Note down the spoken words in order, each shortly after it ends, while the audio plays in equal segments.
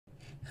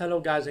Hello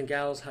guys and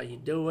gals, how you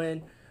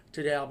doing?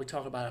 Today I'll be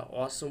talking about an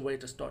awesome way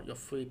to start your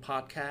free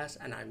podcast,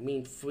 and I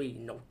mean free,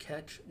 no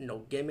catch, no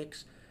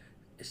gimmicks.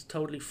 It's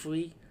totally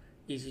free,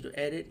 easy to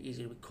edit,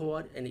 easy to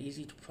record, and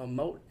easy to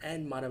promote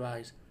and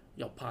monetize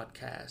your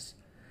podcast.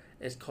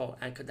 It's called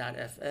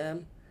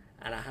Anchor.fm,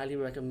 and I highly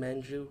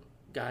recommend you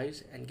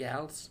guys and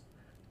gals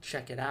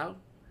check it out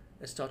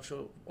and start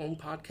your own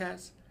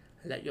podcast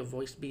and let your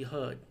voice be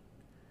heard.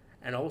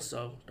 And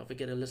also, don't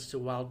forget to listen to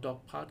Wild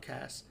Dog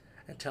Podcast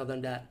and tell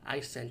them that I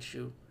sent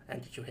you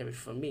and that you hear it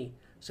from me,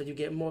 so you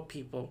get more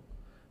people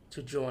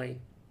to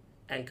join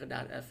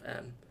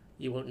Anchor.fm.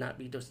 You will not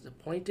be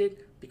disappointed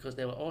because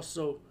they will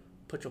also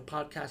put your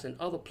podcast in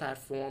other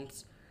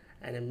platforms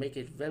and then make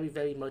it very,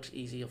 very much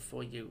easier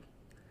for you.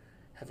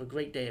 Have a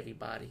great day,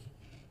 everybody.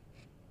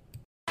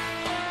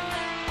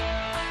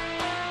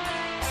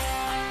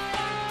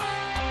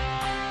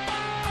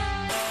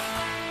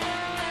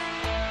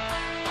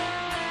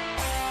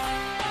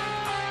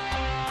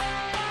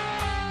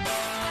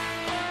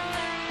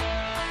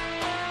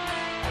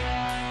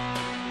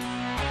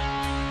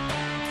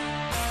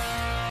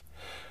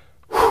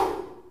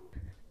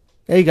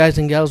 Hey guys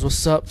and gals,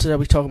 what's up? Today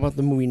we talking about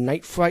the movie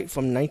Fright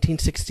from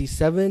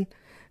 1967,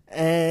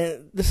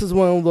 and this is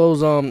one of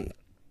those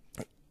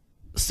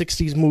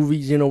 60s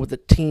movies, with the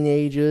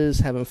teenagers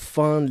having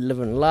fun,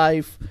 living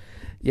life,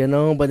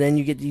 but then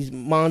you get these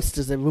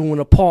monsters that ruin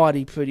a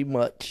party pretty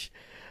much.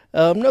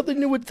 Nothing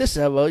new with this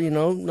ever,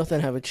 nothing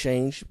haven't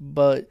changed,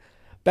 but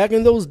back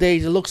in those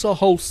days it looked so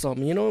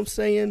wholesome, you know what I'm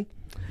saying?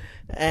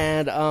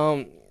 And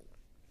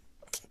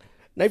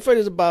Fright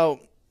is about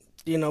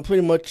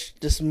pretty much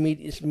this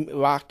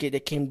rocket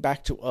that came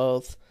back to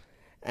Earth,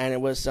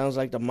 and sounds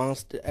like a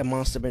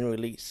monster been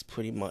released,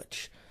 pretty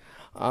much.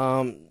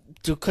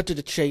 To cut to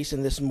the chase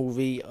in this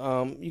movie,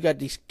 you got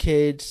these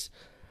kids,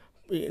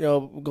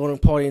 going to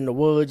party in the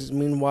woods.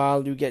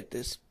 Meanwhile, you get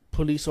this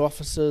police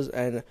officers,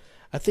 and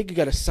I think you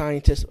got a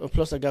scientist,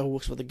 plus a guy who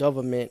works for the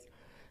government,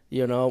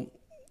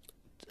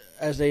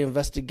 as they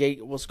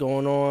investigate what's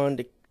going on,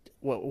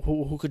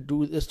 who could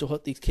do this to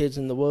hurt these kids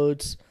in the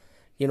woods.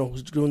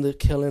 Who's doing the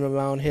killing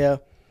around here.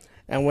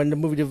 And when the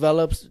movie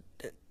develops,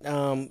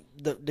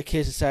 the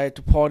kids decide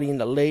to party in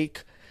the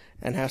lake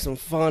and have some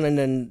fun, and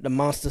then the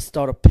monsters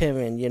start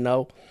appearing,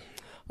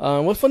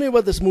 What's funny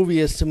about this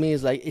movie to me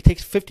is, it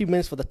takes 50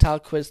 minutes for the title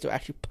credits to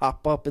actually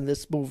pop up in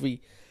this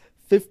movie.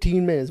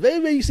 15 minutes. Very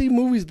rare you see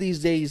movies these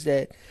days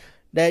that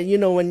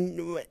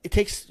when it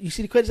takes, you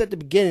see the credits at the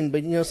beginning,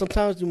 but,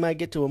 sometimes you might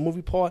get to a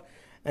movie part,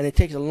 and it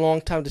takes a long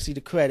time to see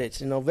the credits.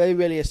 Very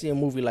rarely I see a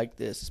movie like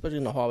this, especially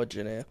in the horror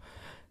genre.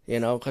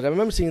 Because I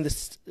remember seeing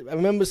this. I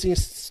remember seeing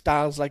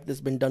styles like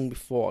this been done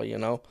before.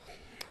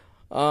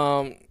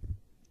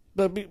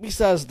 But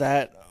besides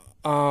that,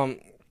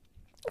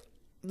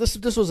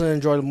 this was an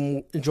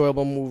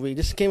enjoyable movie.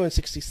 This came in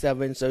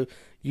 '67, so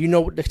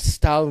the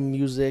style of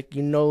music,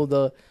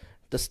 the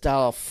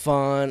style of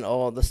fun,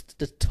 or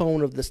the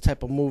tone of this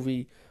type of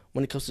movie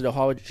when it comes to the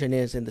horror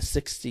genres in the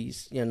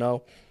 '60s.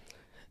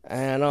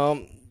 And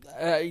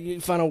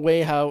you find a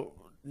way how.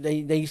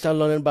 They start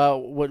learning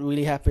about what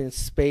really happened in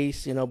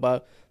space,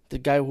 about the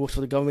guy who works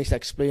for the government to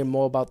explain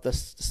more about the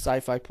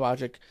sci-fi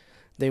project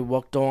they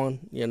worked on,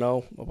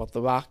 about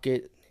the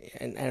rocket,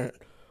 and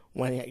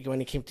when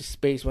it came to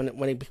space,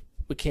 when it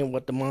became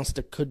what the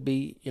monster could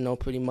be,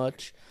 pretty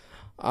much.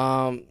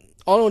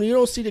 Although you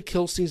don't see the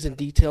kill scenes in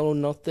detail or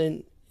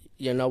nothing,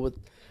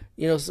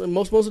 so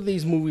most of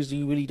these movies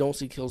you really don't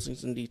see kill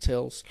scenes in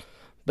details,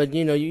 but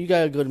you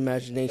got a good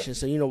imagination,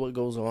 so you know what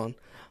goes on.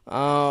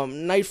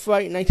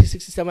 Fright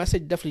 1967. I say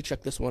definitely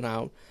check this one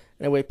out.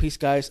 Anyway, peace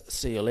guys.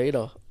 See you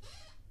later.